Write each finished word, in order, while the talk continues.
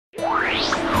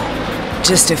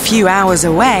Just a few hours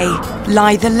away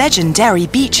lie the legendary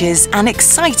beaches and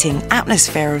exciting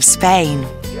atmosphere of Spain.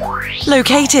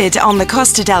 Located on the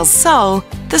Costa del Sol,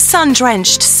 the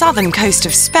sun-drenched southern coast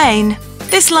of Spain,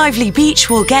 this lively beach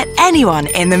will get anyone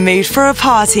in the mood for a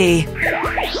party,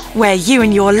 where you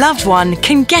and your loved one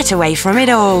can get away from it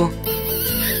all.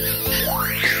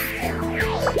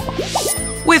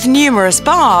 With numerous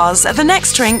bars, the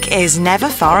next drink is never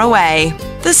far away.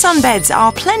 The sunbeds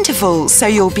are plentiful, so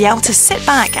you'll be able to sit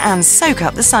back and soak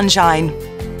up the sunshine.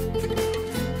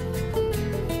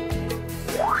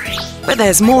 But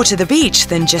there's more to the beach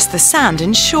than just the sand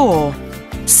and shore.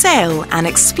 Sail and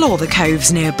explore the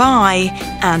coves nearby,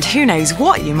 and who knows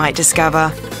what you might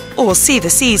discover. Or see the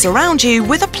seas around you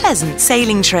with a pleasant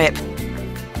sailing trip.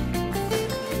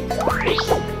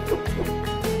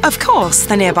 Of course,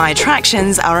 the nearby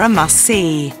attractions are a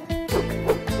must-see.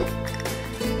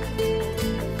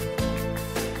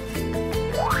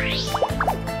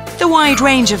 The wide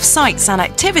range of sights and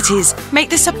activities make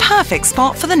this a perfect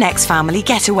spot for the next family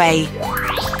getaway.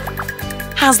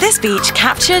 Has this beach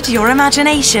captured your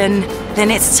imagination?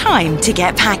 Then it's time to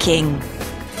get packing.